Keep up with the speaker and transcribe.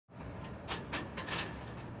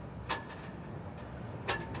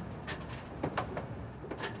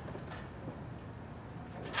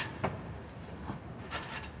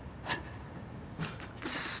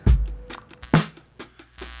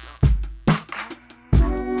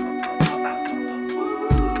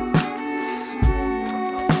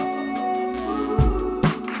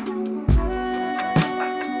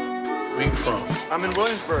I'm in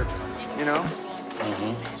Williamsburg, you know?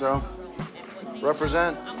 So,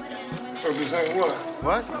 represent. Represent what?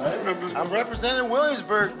 What? I'm representing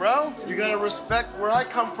Williamsburg, bro. You gotta respect where I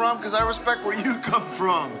come from, because I respect where you come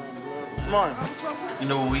from. Come on. You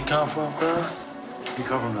know where we come from, cuz? We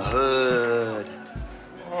come from the hood.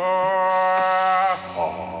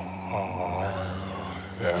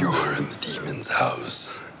 You are in the demon's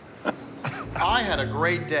house. I had a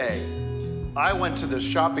great day. I went to the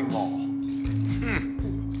shopping mall.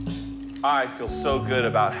 I feel so good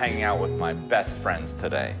about hanging out with my best friends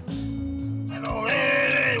today. No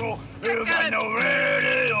radio, you got no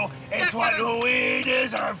radio. It's what we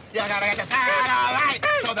deserve. You gotta get the satellite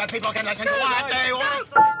so that people can listen to what they want.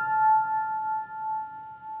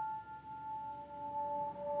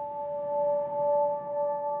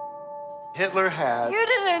 Hitler had. You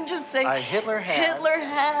didn't just say Hitler had. Hitler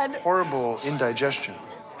had. Horrible indigestion.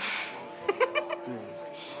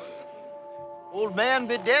 Old man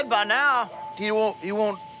be dead by now. He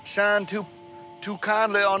won't shine too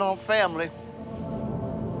kindly on our family.